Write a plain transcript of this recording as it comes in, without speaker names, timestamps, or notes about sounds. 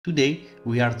Today,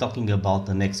 we are talking about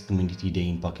the next community day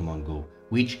in Pokemon GO,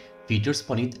 which features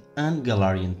Ponyta and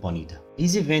Galarian Ponyta.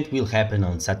 This event will happen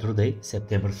on Saturday,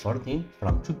 September 14th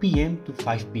from 2 PM to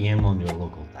 5 PM on your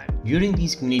local time. During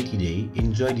this community day,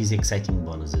 enjoy these exciting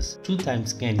bonuses. 2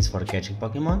 times candies for catching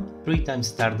Pokemon, 3 times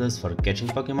Stardust for catching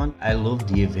Pokemon. I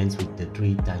love the events with the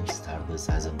 3 times Stardust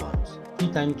as a bonus.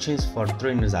 2 times chance for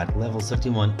trainers at level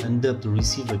 31 and up to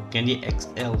receive a Candy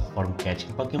XL from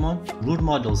catching Pokemon. Lure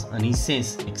models and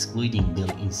Incense, excluding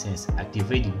the Incense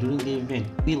activated during the event,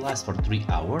 will last for 3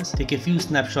 hours. Take a few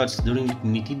snapshots during the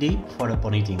community day for a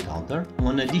Ponyta encounter.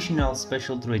 One additional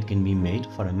special trade can be made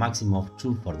for a maximum of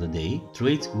 2 for the day.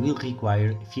 Trades will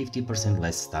require 50%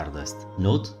 less Stardust.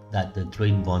 Note that the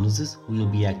trade bonuses will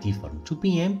be active from 2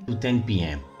 PM to 10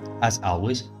 PM. As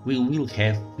always, we will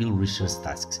have field research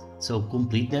tasks, so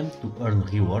complete them to earn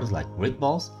rewards like Great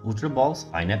Balls, Ultra Balls,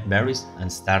 Pineapple Berries,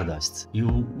 and Stardust. You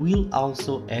will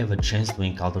also have a chance to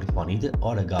encounter Ponyta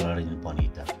or a Galarian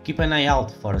Ponyta. Keep an eye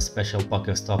out for a special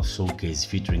Pokéstop showcase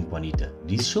featuring Ponyta.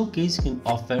 This showcase can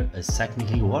offer a second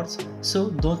rewards, so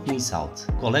don't miss out.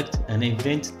 Collect an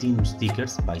event team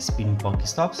stickers by spinning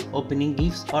Pokéstops, opening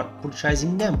gifts, or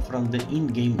purchasing them from the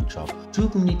in-game shop. 2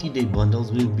 community day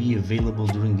bundles will be available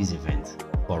during this event.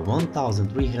 For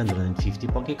 1,350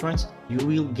 Pokécoins, you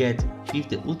will get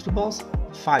 50 Ultra Balls,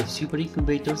 5 Super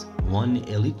Incubators, 1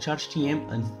 Elite Charge TM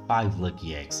and 5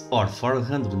 Lucky Eggs. For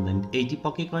 480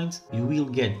 Pokécoins, you will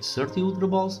get 30 Ultra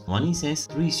Balls, 1 Incense,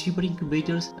 3 Super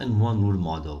Incubators and 1 Lure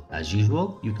Model. As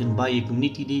usual, you can buy a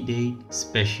Community Day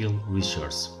special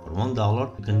resource. For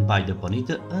 $1, you can buy the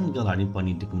Ponyta and Galarian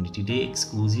Ponyta Community Day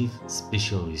exclusive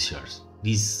special resource.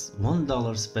 This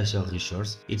 $1 special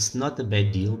resource, it's not a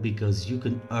bad deal because you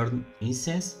can earn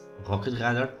Incense, Rocket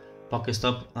Radar,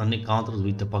 Pokéstop and encounters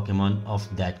with the Pokemon of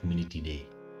that community day.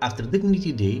 After the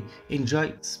community day,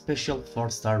 enjoy special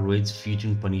 4-star raids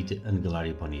featuring Ponyta and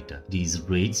Galarian Ponyta. These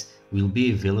raids will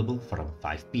be available from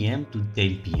 5 PM to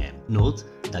 10 PM. Note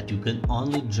that you can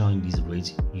only join these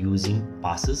raids using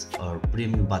passes or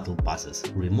premium battle passes.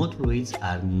 Remote raids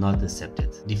are not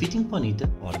accepted. Defeating Ponyta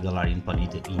or Galarian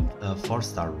Ponyta in a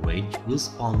 4-star raid will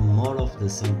spawn more of the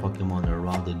same Pokemon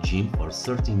around the gym for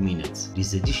 30 minutes.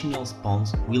 These additional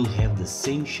spawns will have the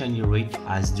same shiny rate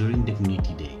as during the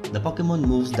community day. The Pokemon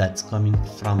moves that's coming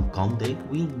from Comp Day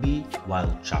will be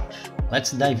Wild Charge.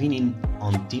 Let's dive in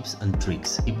on tips and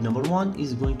tricks. Tip number 1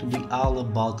 is going to be all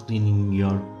about cleaning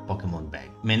your Pokemon bag.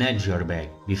 Manage your bag.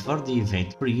 Before the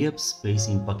event, free up space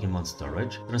in Pokemon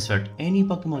storage. Transfer any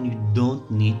Pokemon you don't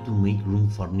need to make room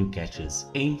for new catches.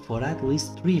 Aim for at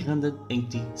least 300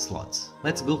 empty slots.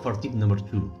 Let's go for tip number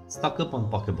 2. Stock up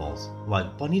on Pokeballs.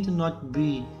 While Ponyta not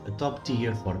be a top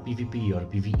tier for PvP or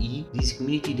PvE, this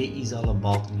community day is all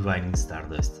about grinding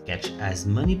Stardust. Catch as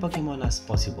many Pokemon as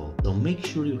possible, so make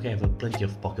sure you have plenty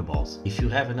of Pokeballs. If you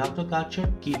have an auto catcher,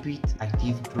 keep it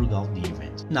active throughout the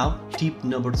event. Now, tip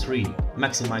number 3.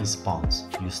 Maximize spawns.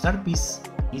 Use Star Piece,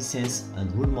 Incense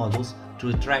and Lure models to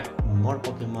attract more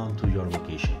Pokemon to your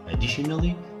location.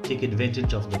 Additionally, take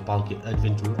advantage of the Palkia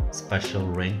Adventure special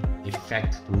rank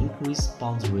effect to increase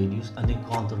spawns radius and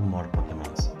encounter more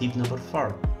Pokemons. Tip number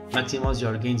 4. Maximize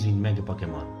your gains with Mega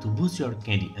Pokémon. To boost your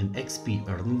candy and XP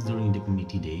earnings during the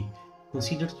community day,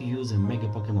 consider to use a Mega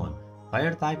Pokémon.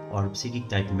 Fire type or Psychic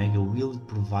type Mega will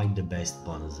provide the best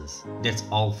bonuses. That's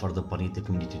all for the Ponyta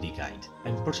Community Day Guide.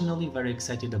 I'm personally very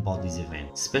excited about this event,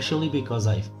 especially because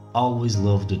I've always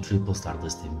loved the Triple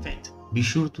Stardust event. Be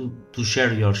sure to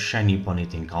share your shiny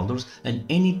Ponyta encounters and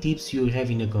any tips you have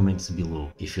in the comments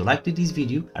below. If you liked this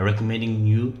video, I recommend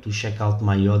you to check out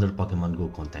my other Pokemon GO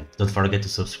content. Don't forget to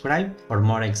subscribe for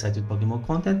more exciting Pokemon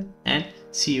content and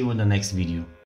see you in the next video.